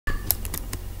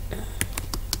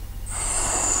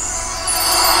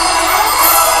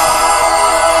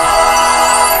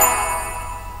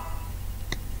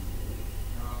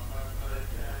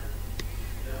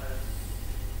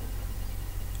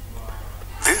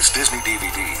This Disney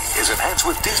DVD is enhanced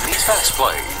with Disney's Fast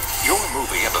Play. Your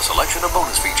movie and a selection of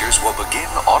bonus features will begin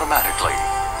automatically.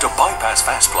 To bypass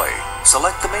Fast Play,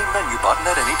 select the main menu button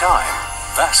at any time.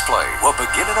 Fast Play will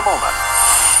begin in a moment.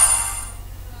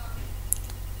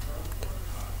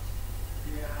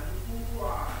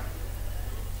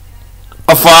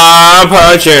 A far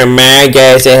approaching man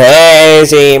gets a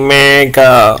hazy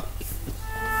miracle.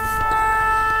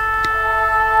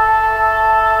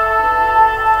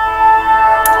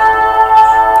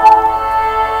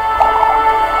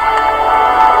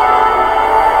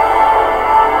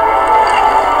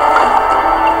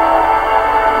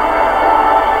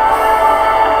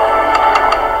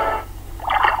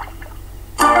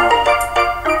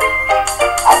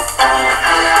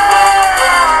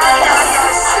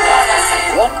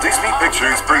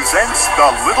 Presents The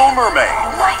Little Mermaid.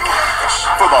 Oh my gosh.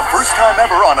 For the first time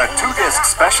ever on a 2-disc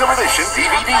special edition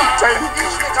DVD.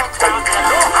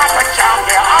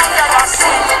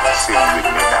 Sing with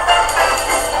me now.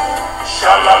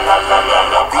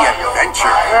 The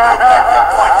adventure.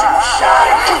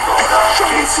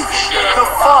 The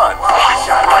fun.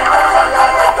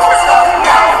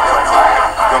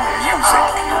 The music.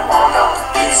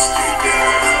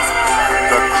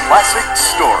 The classic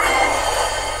story.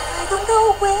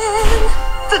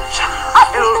 The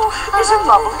child is in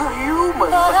love with a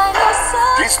human.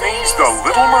 Disney's The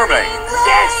Little Mermaid.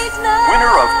 Yes.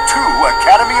 Winner of 2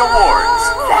 Academy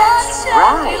Awards. That's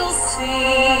right.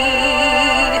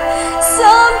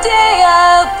 Someday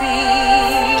I'll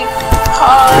be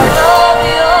part of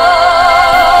your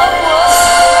world.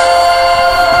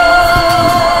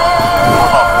 For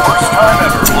the first time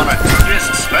ever on a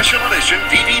 2-disc special edition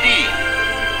DVD.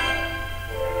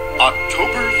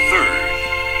 October 3rd.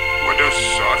 What a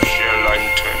soft shell I'm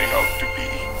turning out to be.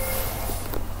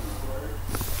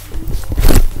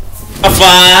 A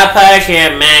far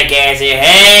approaching man gets a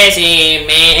hazy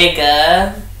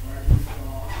miracle.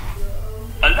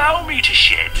 Allow me to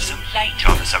shed some light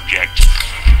on the subject.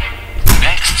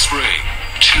 Next spring,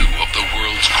 2 of the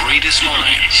world's greatest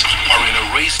minds are in a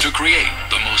race to create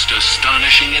the most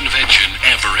astonishing invention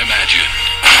ever imagined.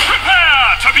 Prepare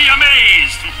to be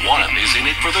amazed! One is in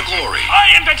it for the glory.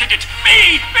 I invented it!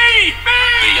 Me!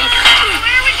 The other, Where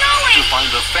are we going? to find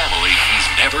the family he's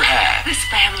never had. This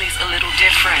family's a little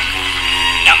different.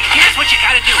 Now, here's what you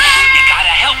gotta do. You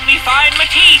gotta help me find my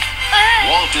teeth.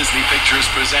 Walt Disney Pictures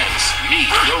presents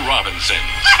Meet the Robinsons.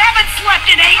 I haven't slept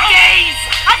in 8 days.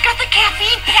 I've got the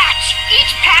caffeine patch.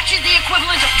 Each patch is the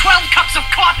equivalent of 12 cups of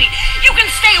coffee. You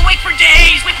can stay awake for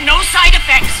days with no side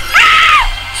effects. Ah!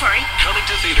 Sorry. Coming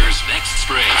to theaters next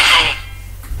spring.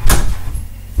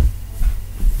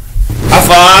 A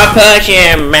far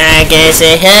approaching man gets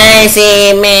a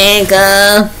hazy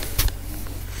miracle.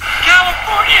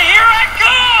 California, here I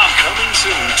come! Coming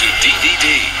soon to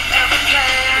DVD.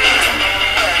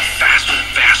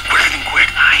 Fast, quicker than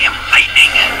quick. I am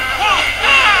lightning. Whoa!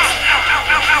 Ow, ow,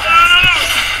 ow, ow. No.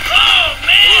 Oh,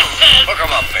 man! Hook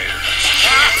 'em up, Vader.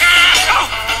 Oh,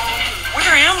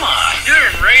 where am I? You're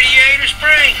in Radiator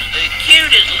Springs, the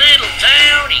cutest little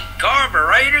town in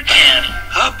Carburetor County.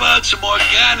 How about some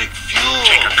organic fuel?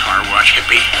 Take a car wash,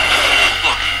 hippie.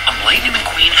 Look, I'm Lightning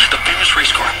McQueen, the famous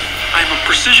race car. I'm a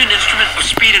precision instrument of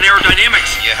speed and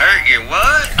aerodynamics. You hurt your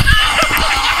what?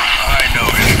 I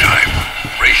know his type.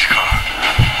 Race car.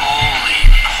 Holy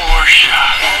Porsche.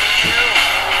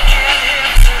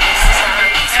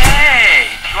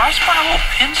 Hey, do I spot a little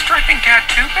pinstriping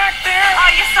tattoo back there? Oh,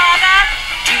 you saw that?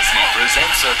 Disney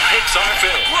presents a Pixar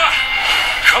film.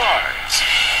 Cars.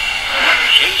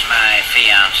 She's my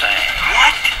fiancée.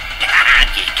 What? I'm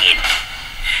just kidding.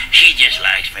 She just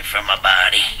likes me for my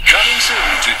body. Coming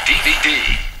soon to DVD.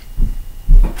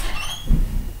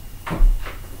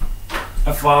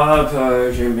 A far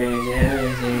approaching man gets a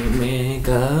hazy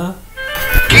miracle.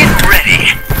 Get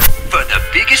ready for the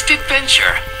biggest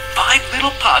adventure 5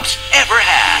 little pups ever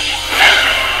had.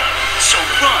 So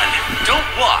run, don't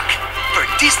walk, for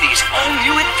Disney's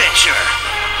all-new adventure.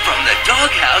 From the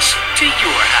doghouse to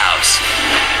your house.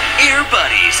 Air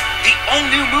Buddies, the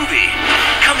all-new movie.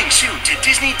 Coming soon to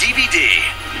Disney DVD.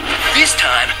 This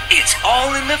time, it's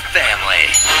all in the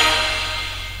family.